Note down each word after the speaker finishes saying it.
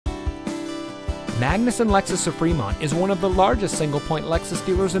Magnussen Lexus of Fremont is one of the largest single-point Lexus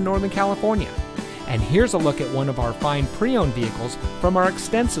dealers in Northern California. And here's a look at one of our fine pre-owned vehicles from our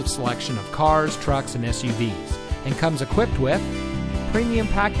extensive selection of cars, trucks, and SUVs, and comes equipped with premium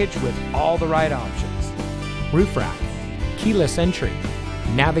package with all the right options: roof rack, keyless entry,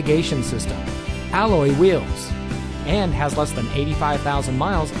 navigation system, alloy wheels, and has less than 85,000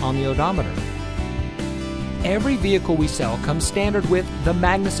 miles on the odometer. Every vehicle we sell comes standard with the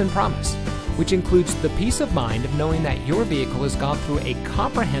Magnussen Promise, which includes the peace of mind of knowing that your vehicle has gone through a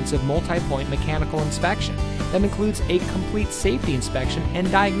comprehensive multi-point mechanical inspection that includes a complete safety inspection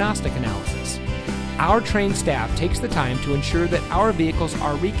and diagnostic analysis. Our trained staff takes the time to ensure that our vehicles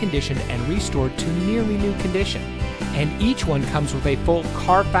are reconditioned and restored to nearly new condition, and each one comes with a full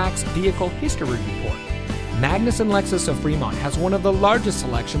Carfax vehicle history report. Magnussen Lexus of Fremont has one of the largest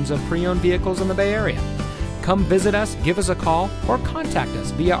selections of pre-owned vehicles in the Bay Area. Come visit us, give us a call, or contact us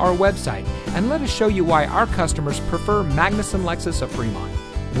via our website and let us show you why our customers prefer Magnussen Lexus of Fremont.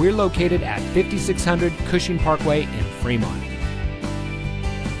 We're located at 5600 Cushing Parkway in Fremont.